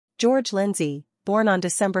George Lindsey, born on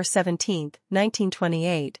December 17,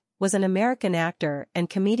 1928, was an American actor and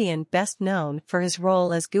comedian best known for his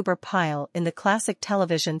role as Goober Pyle in the classic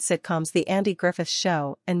television sitcoms The Andy Griffith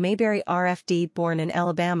Show and Mayberry RFD. Born in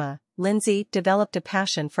Alabama, Lindsey developed a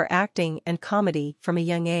passion for acting and comedy from a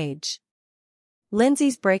young age.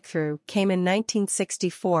 Lindsey's breakthrough came in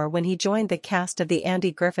 1964 when he joined the cast of The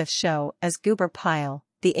Andy Griffith Show as Goober Pyle,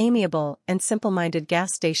 the amiable and simple-minded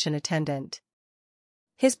gas station attendant.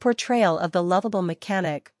 His portrayal of the lovable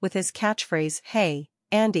mechanic with his catchphrase, "Hey,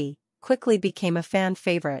 Andy," quickly became a fan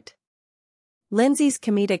favorite. Lindsey's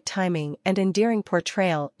comedic timing and endearing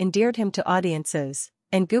portrayal endeared him to audiences,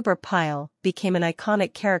 and Goober Pyle became an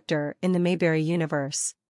iconic character in the Mayberry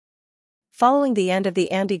universe. Following the end of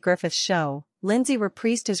The Andy Griffith Show, Lindsey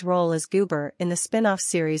reprised his role as Goober in the spin-off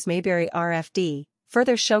series Mayberry RFD,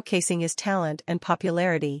 further showcasing his talent and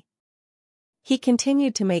popularity. He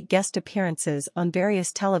continued to make guest appearances on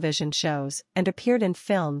various television shows and appeared in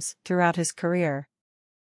films throughout his career.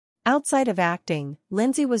 Outside of acting,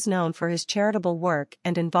 Lindsey was known for his charitable work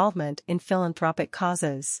and involvement in philanthropic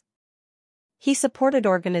causes. He supported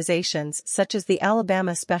organizations such as the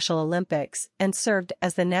Alabama Special Olympics and served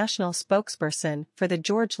as the national spokesperson for the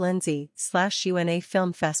George Lindsey/UNA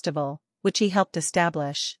Film Festival, which he helped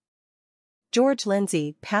establish. George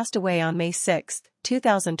Lindsey passed away on May 6,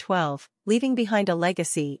 2012, leaving behind a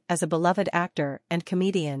legacy as a beloved actor and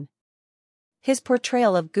comedian. His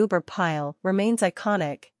portrayal of Goober Pyle remains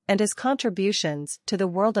iconic, and his contributions to the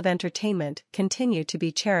world of entertainment continue to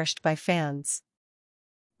be cherished by fans.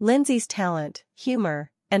 Lindsey's talent,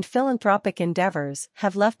 humor, and philanthropic endeavors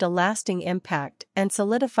have left a lasting impact and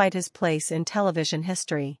solidified his place in television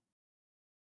history.